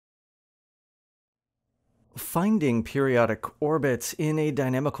Finding periodic orbits in a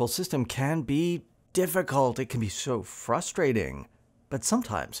dynamical system can be difficult. It can be so frustrating. But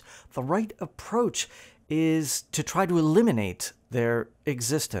sometimes the right approach is to try to eliminate their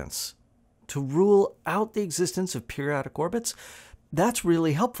existence. To rule out the existence of periodic orbits, that's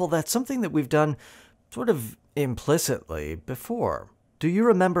really helpful. That's something that we've done sort of implicitly before. Do you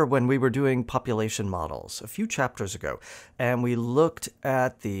remember when we were doing population models a few chapters ago, and we looked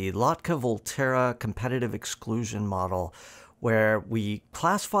at the Lotka-Volterra competitive exclusion model, where we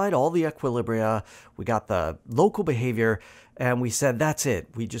classified all the equilibria, we got the local behavior, and we said, that's it.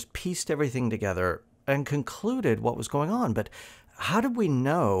 We just pieced everything together and concluded what was going on. But how did we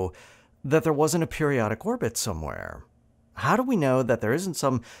know that there wasn't a periodic orbit somewhere? How do we know that there isn't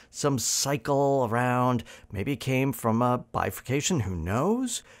some cycle around? Maybe it came from a bifurcation. Who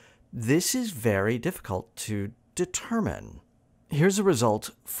knows? This is very difficult to determine. Here's a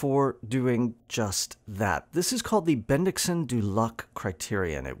result for doing just that. This is called the Bendixson-Dulac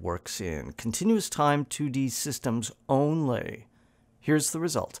criterion. It works in continuous time 2D systems only. Here's the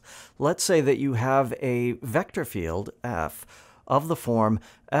result. Let's say that you have a vector field f of the form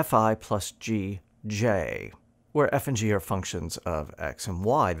fi plus gj, where f and g are functions of x and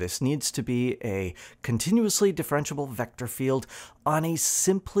y. This needs to be a continuously differentiable vector field on a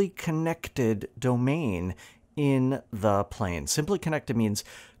simply connected domain in the plane. Simply connected means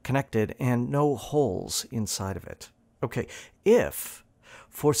connected and no holes inside of it. Okay, if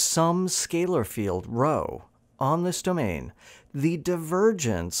for some scalar field rho on this domain, the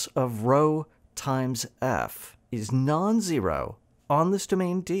divergence of rho times f is non-zero on this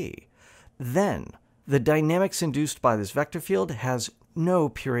domain D, then the dynamics induced by this vector field has no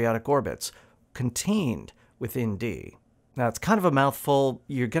periodic orbits contained within D. Now, it's kind of a mouthful.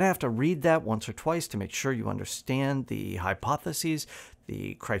 You're going to have to read that once or twice to make sure you understand the hypotheses,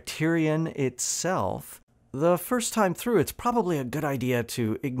 the criterion itself. The first time through, it's probably a good idea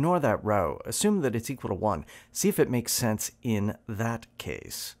to ignore that rho, assume that it's equal to 1, see if it makes sense in that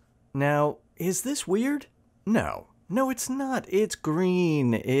case. Now, is this weird? No, it's not. It's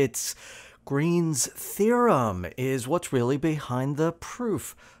green. It's Green's theorem is what's really behind the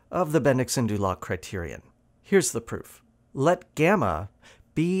proof of the Bendixson-Dulac criterion. Here's the proof. Let gamma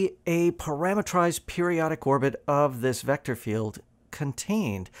be a parametrized periodic orbit of this vector field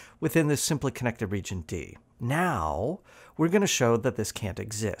contained within this simply connected region D. Now, we're going to show that this can't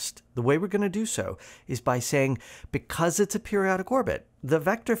exist. The way we're going to do so is by saying, because it's a periodic orbit, the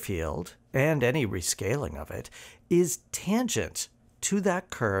vector field, and any rescaling of it, is tangent to that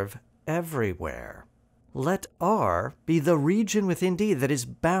curve everywhere. Let R be the region within D that is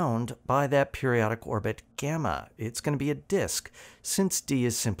bound by that periodic orbit gamma. It's going to be a disk, since D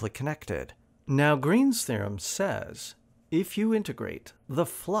is simply connected. Now, Green's theorem says, if you integrate the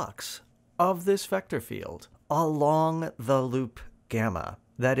flux of this vector field along the loop gamma,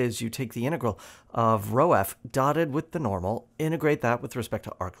 that is, you take the integral of rho f dotted with the normal, integrate that with respect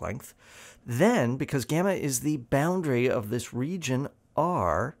to arc length, then, because gamma is the boundary of this region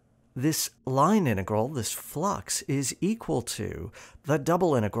R, this line integral, this flux, is equal to the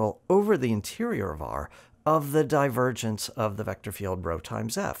double integral over the interior of R of the divergence of the vector field rho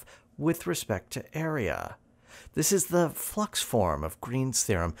times f with respect to area. This is the flux form of Green's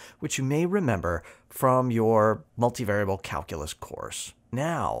theorem, which you may remember from your multivariable calculus course.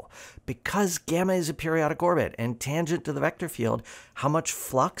 Now, because gamma is a periodic orbit and tangent to the vector field, how much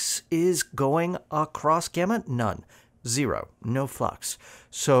flux is going across gamma? None. Zero. No flux.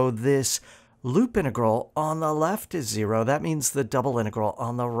 So this loop integral on the left is 0. That means the double integral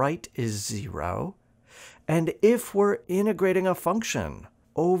on the right is 0. And if we're integrating a function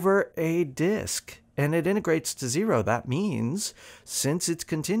over a disk and it integrates to 0, that means, since it's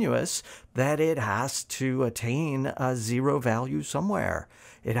continuous, that it has to attain a 0 value somewhere.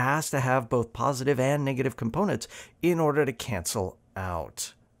 It has to have both positive and negative components in order to cancel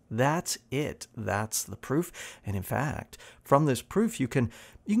out. That's it. That's the proof. And in fact, from this proof, you can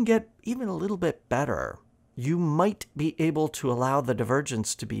get even a little bit better. You might be able to allow the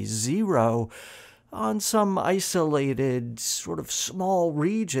divergence to be 0 on some isolated sort of small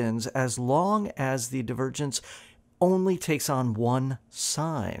regions as long as the divergence only takes on one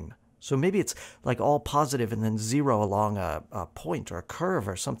sign. So maybe it's like all positive and then 0 along a point or a curve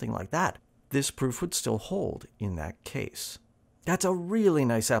or something like that. This proof would still hold in that case. That's a really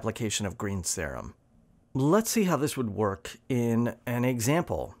nice application of Green's theorem. Let's see how this would work in an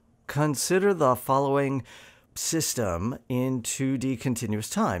example. Consider the following system in 2D continuous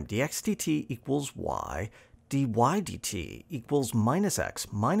time. dx dt equals y, dy dt equals minus x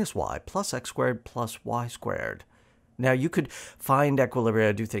minus y plus x squared plus y squared. Now, you could find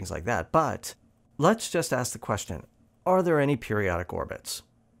equilibria, do things like that, but let's just ask the question, are there any periodic orbits?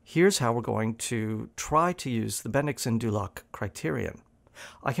 Here's how we're going to try to use the Bendixson-Dulac criterion.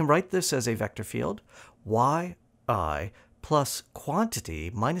 I can write this as a vector field, yi plus quantity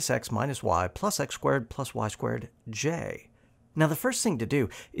minus x minus y plus x squared plus y squared j. Now the first thing to do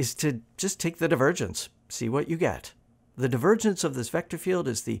is to just take the divergence, see what you get. The divergence of this vector field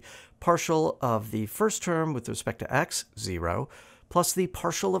is the partial of the first term with respect to x, 0, plus the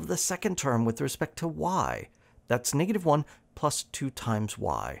partial of the second term with respect to y. That's -1 plus 2 times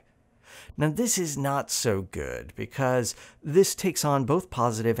y. Now this is not so good because this takes on both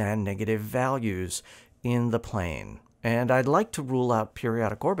positive and negative values in the plane. And I'd like to rule out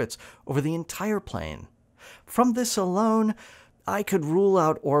periodic orbits over the entire plane. From this alone, I could rule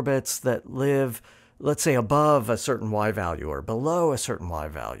out orbits that live, let's say, above a certain y value or below a certain y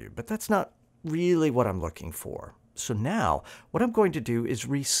value, but that's not really what I'm looking for. So now, what I'm going to do is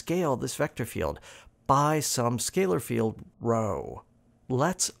rescale this vector field by some scalar field rho.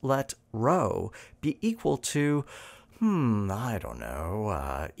 Let's let rho be equal to, I don't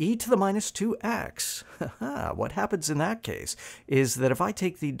know, e to the minus 2x. What happens in that case is that if I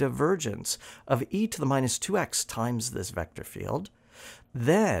take the divergence of e to the minus 2x times this vector field,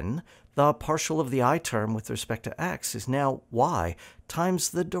 then the partial of the I term with respect to x is now y times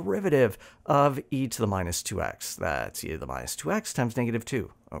the derivative of e to the minus 2x. That's e to the minus 2x times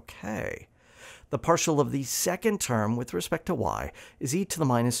 -2. Okay. The partial of the second term with respect to y is e to the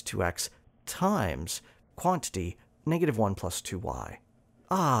minus 2x times quantity -1 plus 2y.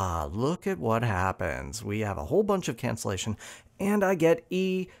 Look at what happens. We have a whole bunch of cancellation, and I get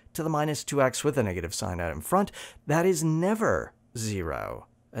e to the minus 2x with a negative sign out in front. That is never 0.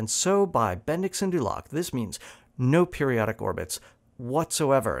 And so by Bendixson-Dulac, this means no periodic orbits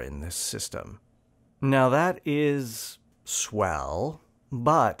whatsoever in this system. Now that is swell,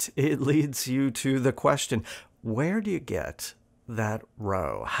 but it leads you to the question, where do you get that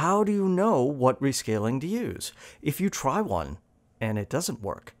rho? How do you know what rescaling to use? If you try one and it doesn't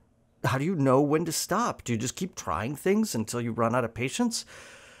work, how do you know when to stop? Do you just keep trying things until you run out of patience?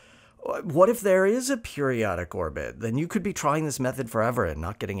 What if there is a periodic orbit? Then you could be trying this method forever and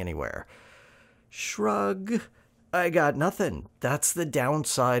not getting anywhere. Shrug. I got nothing. That's the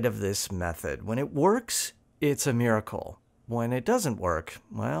downside of this method. When it works, it's a miracle. When it doesn't work,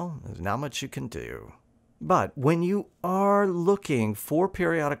 well, there's not much you can do. But when you are looking for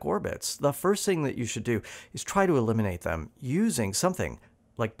periodic orbits, the first thing that you should do is try to eliminate them using something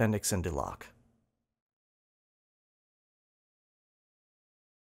like Bendixson-Dulac.